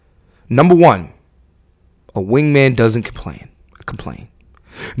 Number 1, a wingman doesn't complain.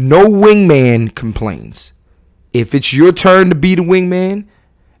 No wingman complains. If it's your turn to be the wingman,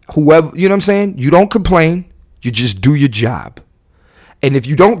 whoever, you know what I'm saying? You don't complain. You just do your job. And if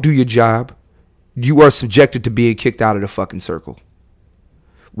you don't do your job, you are subjected to being kicked out of the fucking circle.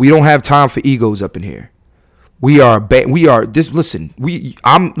 We don't have time for egos up in here. Listen.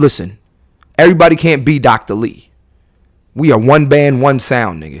 Everybody can't be Dr. Lee. We are one band, one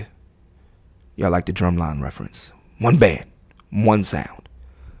sound, nigga. Y'all like the drumline reference. One band, one sound.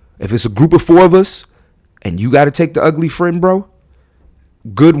 If it's a group of 4 of us and you got to take the ugly friend, bro,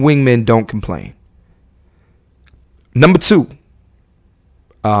 good wingmen don't complain. Number 2,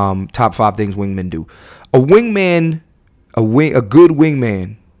 top 5 things wingmen do. A good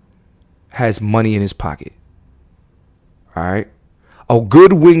wingman has money in his pocket. All right? A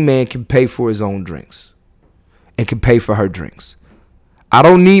good wingman can pay for his own drinks and can pay for her drinks. I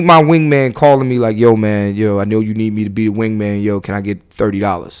don't need my wingman calling me like, yo, man, I know you need me to be the wingman. Yo, can I get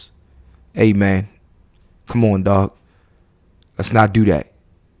 $30? Hey, man, come on, dog. Let's not do that.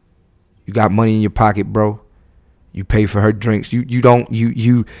 You got money in your pocket, bro. You pay for her drinks. You got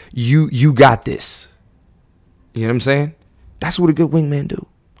this. You know what I'm saying? That's what a good wingman do.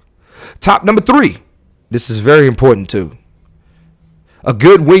 Top number 3. This is very important too. A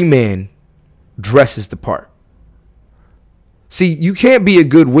good wingman dresses the part. See, you can't be a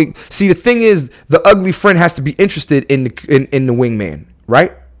good wing. See, the thing is, the ugly friend has to be interested in the wingman,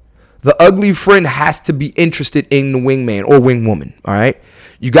 right? The ugly friend has to be interested in the wingman or wingwoman, all right?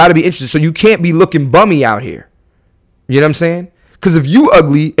 You got to be interested. So you can't be looking bummy out here. You know what I'm saying? Because if you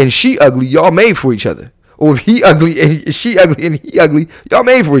ugly and she ugly, y'all made for each other. Or if he ugly and she ugly and he ugly, y'all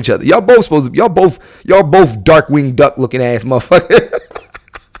made for each other. Y'all both dark winged duck looking ass motherfucker.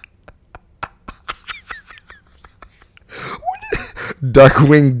 Dark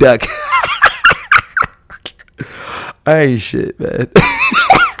winged duck. I ain't shit, man.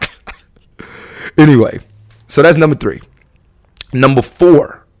 Anyway, so that's number 3. Number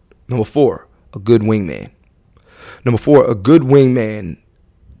four, a good wingman. Number 4, a good wingman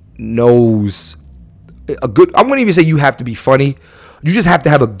knows I wouldn't even say you have to be funny. You just have to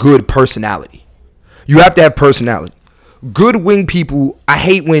have a good personality. You have to have personality. Good wing people, I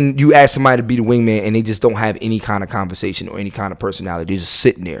hate when you ask somebody to be the wingman and they just don't have any kind of conversation or any kind of personality. They're just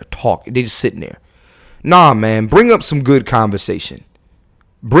sitting there talking. They're just sitting there. Nah, man, bring up some good conversation.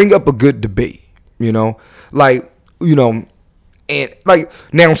 Bring up a good debate, and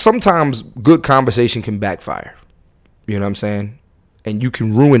now sometimes good conversation can backfire. You know what I'm saying? And you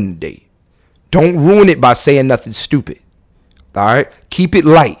can ruin the date. Don't ruin it by saying nothing stupid. All right? Keep it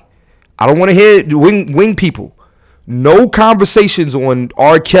light. I don't want to hear wing people. No conversations on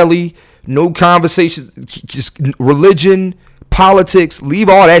R. Kelly. No conversations. Just religion, politics. Leave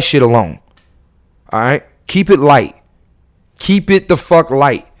all that shit alone. All right? Keep it light. Keep it the fuck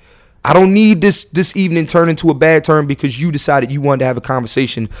light. I don't need this evening turn into a bad turn because you decided you wanted to have a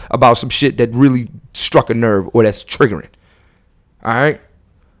conversation about some shit that really struck a nerve or that's triggering. All right?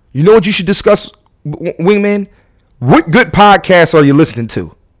 You know what you should discuss, wingman? What good podcasts are you listening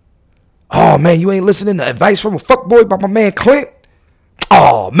to? Oh, man, you ain't listening to advice from a fuckboy by my man Clint?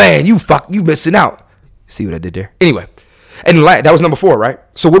 Oh, man, you missing out. See what I did there? Anyway, and that was number 4, right?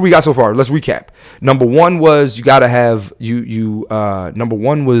 So what we got so far? Let's recap. Number 1 was you gotta have number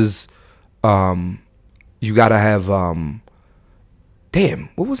 1 was you gotta have damn,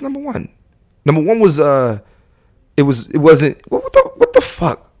 what was number 1? Number 1 was what the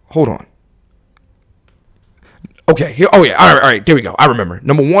fuck? Hold on. Okay, here. Oh yeah, all right, there we go. I remember.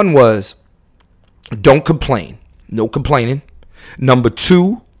 Number 1 was don't complain. No complaining. Number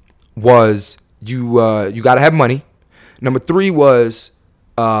 2 was you gotta have money. Number 3 was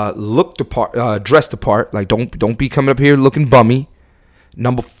look the part, dress the part. Like don't be coming up here looking bummy.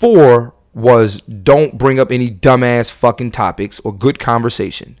 Number 4 was don't bring up any dumbass fucking topics or good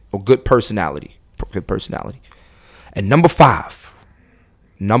conversation or good personality. Good personality. And number 5,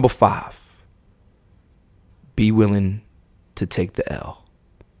 be willing to take the L.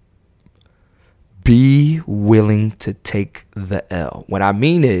 be willing to take the L. What I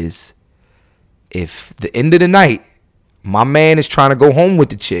mean is, if the end of the night, my man is trying to go home with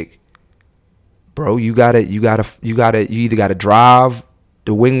the chick, bro, you either gotta drive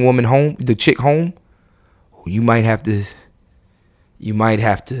the wing woman home, the chick home, or you might have to.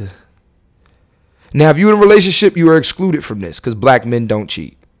 Now, if you're in a relationship, you are excluded from this because black men don't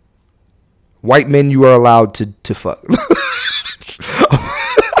cheat. White men, you are allowed to fuck.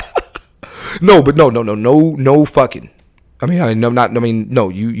 No fucking. No.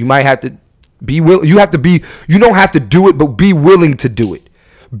 You might have to be willing. You don't have to do it, but be willing to do it.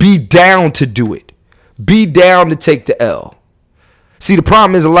 Be down to do it. Be down to take the L. See, the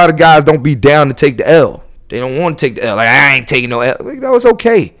problem is a lot of guys don't be down to take the L. They don't want to take the L. Like, I ain't taking no L. Like, that was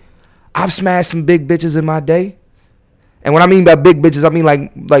okay. I've smashed some big bitches in my day. And what I mean by big bitches, I mean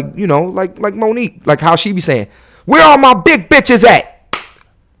like Monique. Like how she be saying, where are my big bitches at?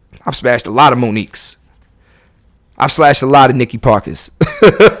 I've smashed a lot of Moniques. I've slashed a lot of Nikki Parkers.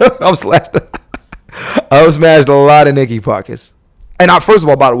 I've smashed a lot of Nikki Parkers. And first of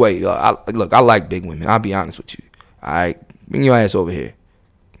all, by the way, I like big women. I'll be honest with you. All right, bring your ass over here.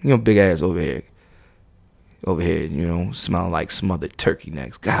 Bring your big ass over here. Over here, smelling like smothered turkey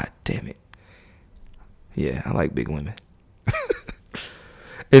necks. God damn it. Yeah, I like big women.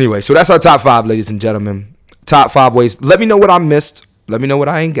 Anyway, so that's our top 5, ladies and gentlemen. Top 5 ways. Let me know what I missed. Let me know what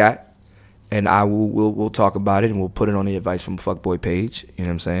I ain't got. And we'll talk about it and we'll put it on the Advice from a Fuckboy page. You know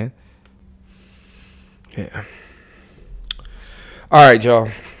what I'm saying? Yeah. All right, y'all.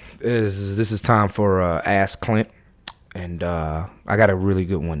 This is time for Ask Clint. And I got a really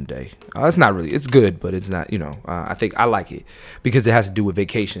good one today. It's not really. It's good, but it's not, I think I like it because it has to do with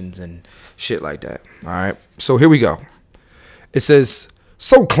vacations and shit like that. All right. So here we go. It says,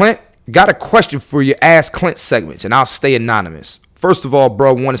 so Clint, got a question for your Ask Clint segments, and I'll stay anonymous. First of all, bro,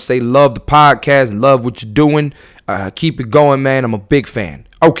 I want to say love the podcast and love what you're doing. Keep it going, man. I'm a big fan.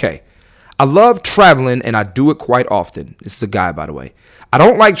 Okay. I love traveling, and I do it quite often. This is a guy, by the way. I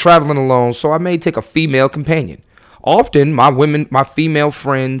don't like traveling alone, so I may take a female companion. Often, my female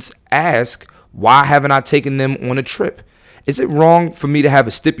friends ask, why haven't I taken them on a trip? Is it wrong for me to have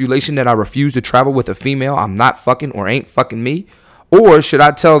a stipulation that I refuse to travel with a female I'm not fucking or ain't fucking me? Or should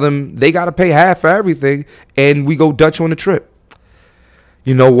I tell them they got to pay half for everything and we go Dutch on the trip?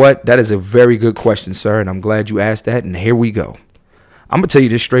 You know what? That is a very good question, sir, and I'm glad you asked that, and here we go. I'm going to tell you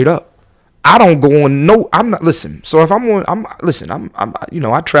this straight up. I don't go on listen, so if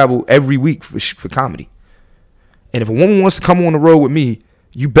I travel every week for comedy. And if a woman wants to come on the road with me,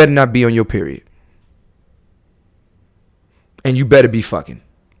 you better not be on your period. And you better be fucking.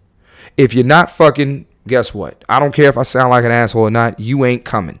 If you're not fucking, guess what? I don't care if I sound like an asshole or not. You ain't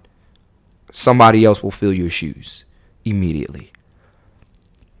coming. Somebody else will fill your shoes immediately.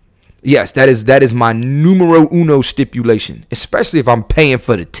 Yes, that is my numero uno stipulation. Especially if I'm paying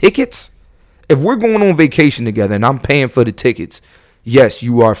for the tickets. If we're going on vacation together and I'm paying for the tickets, yes,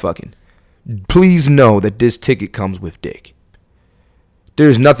 you are fucking. Please know that this ticket comes with dick.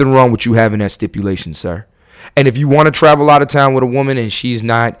 There's nothing wrong with you having that stipulation, sir. And if you want to travel out of town with a woman and she's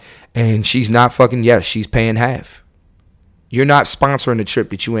not fucking, yes, she's paying half. You're not sponsoring the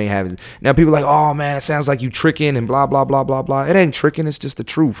trip that you ain't having. Now people are like, oh man, it sounds like you tricking and blah, blah, blah, blah, blah. It ain't tricking. It's just the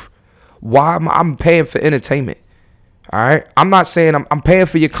truth. Why I'm paying for entertainment. All right. I'm not saying I'm paying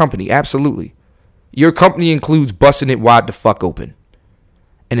for your company. Absolutely. Your company includes busting it wide the fuck open.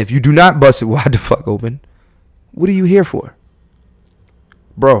 And if you do not bust it wide the fuck open, what are you here for?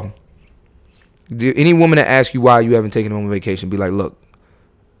 Bro, any woman that asks you why you haven't taken them on vacation, be like, look,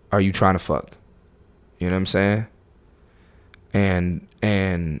 are you trying to fuck? You know what I'm saying? And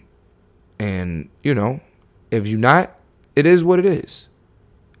if you're not, it is what it is.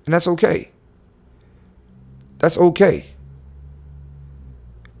 And that's okay. That's okay.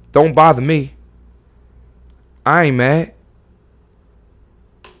 Don't bother me. I ain't mad.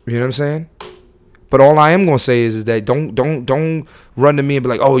 You know what I'm saying? But all I am going to say is that don't run to me and be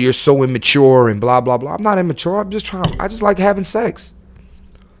like, oh, you're so immature and blah, blah, blah. I'm not immature. I just like having sex.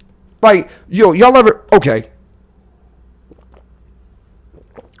 Like, y'all ever, okay.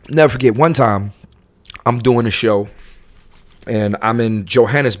 Never forget, one time I'm doing a show and I'm in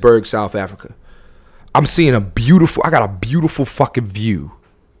Johannesburg, South Africa. I'm seeing I got a beautiful fucking view.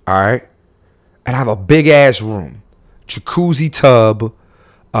 All right. And I have a big ass room, jacuzzi tub.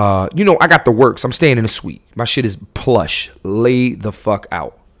 I got the works. I'm staying in a suite. My shit is plush. Lay the fuck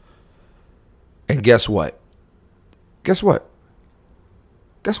out. And guess what? I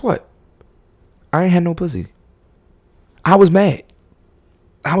ain't had no pussy. I was mad.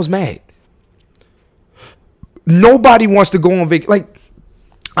 Nobody wants to go on vacation. Like,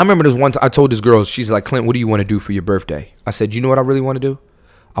 I remember this one time I told this girl, she's like, Clint, what do you want to do for your birthday? I said, you know what I really want to do?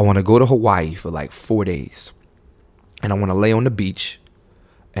 I want to go to Hawaii for like 4 days. And I want to lay on the beach.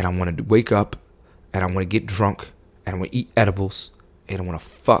 And I want to wake up. And I want to get drunk. And I want to eat edibles. And I want to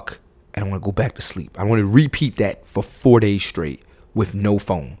fuck. And I want to go back to sleep. I want to repeat that for 4 days straight with no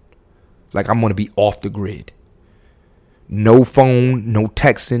phone. Like I'm going to be off the grid. No phone, no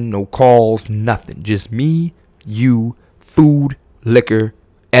texting, no calls, nothing. Just me, you, food, liquor,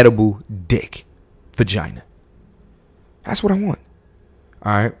 edible, dick, vagina. That's what I want.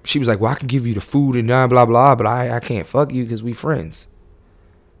 All right. She was like, well, I can give you the food and blah, blah, blah, but I can't fuck you because we friends.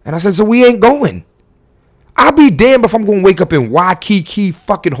 And I said, so we ain't going. I'll be damned if I'm going to wake up in Waikiki,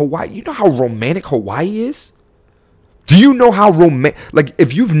 fucking Hawaii. You know how romantic Hawaii is? Do you know how romantic? Like,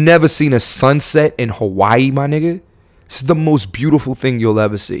 if you've never seen a sunset in Hawaii, my nigga, it's the most beautiful thing you'll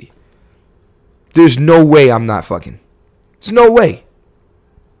ever see. There's no way I'm not fucking. There's no way.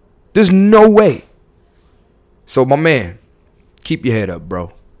 There's no way. So, my man, keep your head up,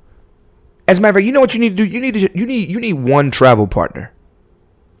 bro. As a matter of fact, you know what you need to do? You need one travel partner.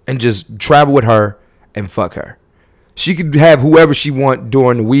 And just travel with her and fuck her. She could have whoever she want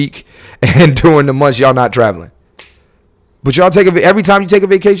during the week and during the months y'all not traveling. But y'all every time you take a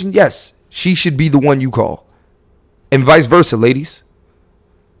vacation, yes, she should be the one you call. And vice versa, ladies.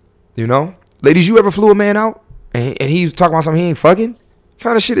 You know? Ladies, you ever flew a man out and he was talking about something he ain't fucking?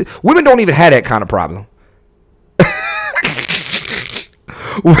 Kind of shit. Women don't even have that kind of problem.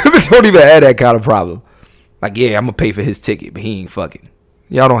 Women don't even have that kind of problem. Like, yeah, I'm going to pay for his ticket, but he ain't fucking.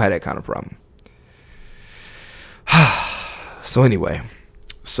 Y'all don't have that kind of problem. So anyway,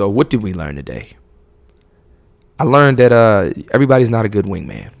 so what did we learn today? I learned that everybody's not a good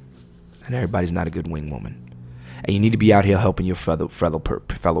wingman. And everybody's not a good wingwoman. And you need to be out here helping your fellow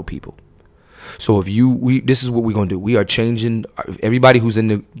people. So if this is what we're gonna do. We are changing everybody who's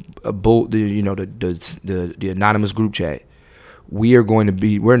in the anonymous group chat. We are going to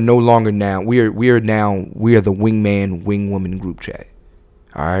be. We're no longer now. We are the wingman wingwoman group chat.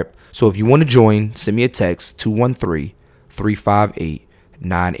 All right. So if you want to join, send me a text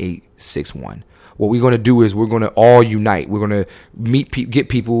 213-358-9861. What we're gonna do is we're gonna all unite. We're gonna get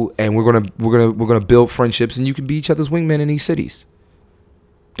people, and we're gonna build friendships, and you can be each other's wingmen in these cities.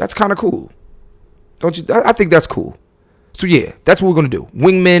 That's kind of cool. Don't you? I think that's cool. So yeah, that's what we're gonna do.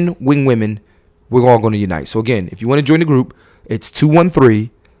 Wingmen, wingwomen, we're all gonna unite. So again, if you want to join the group, it's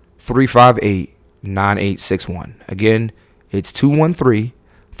 213-358-9861. Again, it's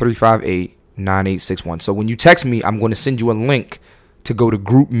 213-358-9861. So when you text me, I'm going to send you a link to go to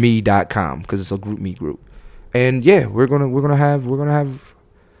groupme.com because it's a GroupMe group. And yeah, we're gonna have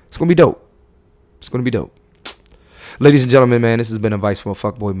it's gonna be dope. It's gonna be dope. Ladies and gentlemen, man, this has been Advice from a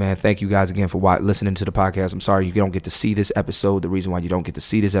Fuckboy, man. Thank you guys again for listening to the podcast. I'm sorry you don't get to see this episode. The reason why you don't get to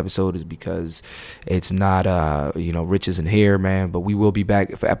see this episode is because it's not, Rich isn't here, man. But we will be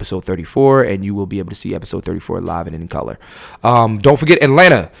back for episode 34, and you will be able to see episode 34 live and in color. Don't forget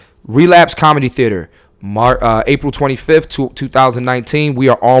Atlanta, Relapse Comedy Theater. April 25th, 2019. We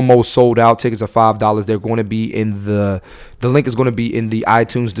are almost sold out. Tickets are $5. They're going to be in the link is going to be in the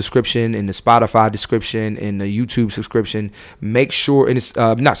iTunes description, in the Spotify description, in the YouTube subscription. Make sure, and it's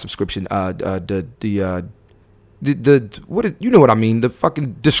not subscription. The what is, you know what I mean? The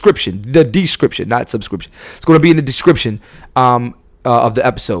fucking description, the description, not subscription. It's going to be in the description of the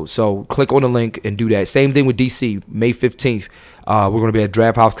episode. So click on the link and do that. Same thing with DC, May 15th. We're going to be at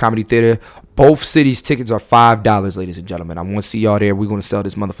Drafthouse Comedy Theater. Both cities' tickets are $5, ladies and gentlemen. I want to see y'all there. We're going to sell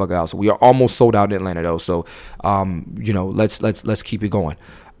this motherfucker out. So we are almost sold out in Atlanta, though. So, let's keep it going.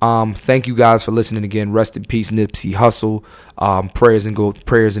 Thank you guys for listening again. Rest in peace, Nipsey Hussle. Prayers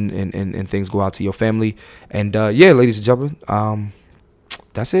and things go out to your family. And ladies and gentlemen,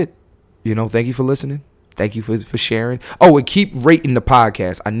 that's it. Thank you for listening. Thank you for sharing. Oh, and keep rating the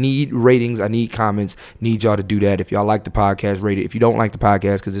podcast. I need ratings. I need comments. Need y'all to do that. If y'all like the podcast, rate it. If you don't like the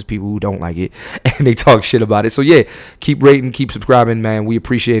podcast, because there's people who don't like it and they talk shit about it. So yeah, keep rating, keep subscribing, man. We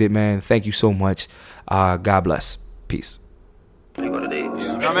appreciate it, man. Thank you so much. God bless. Peace. Yeah.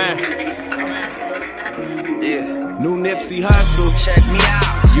 New Nipsey Hussle. Check me out.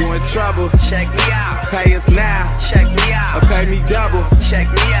 You in trouble. Check me out. Pay us now. Check me out. Or pay me double. Check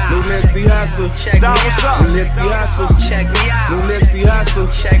me out. New Nipsey Hussle. Check me out. New Nipsey Hussle. Check me out. New Nipsey Hussle.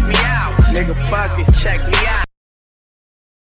 Check me out. Nigga, fuck it. Check me out.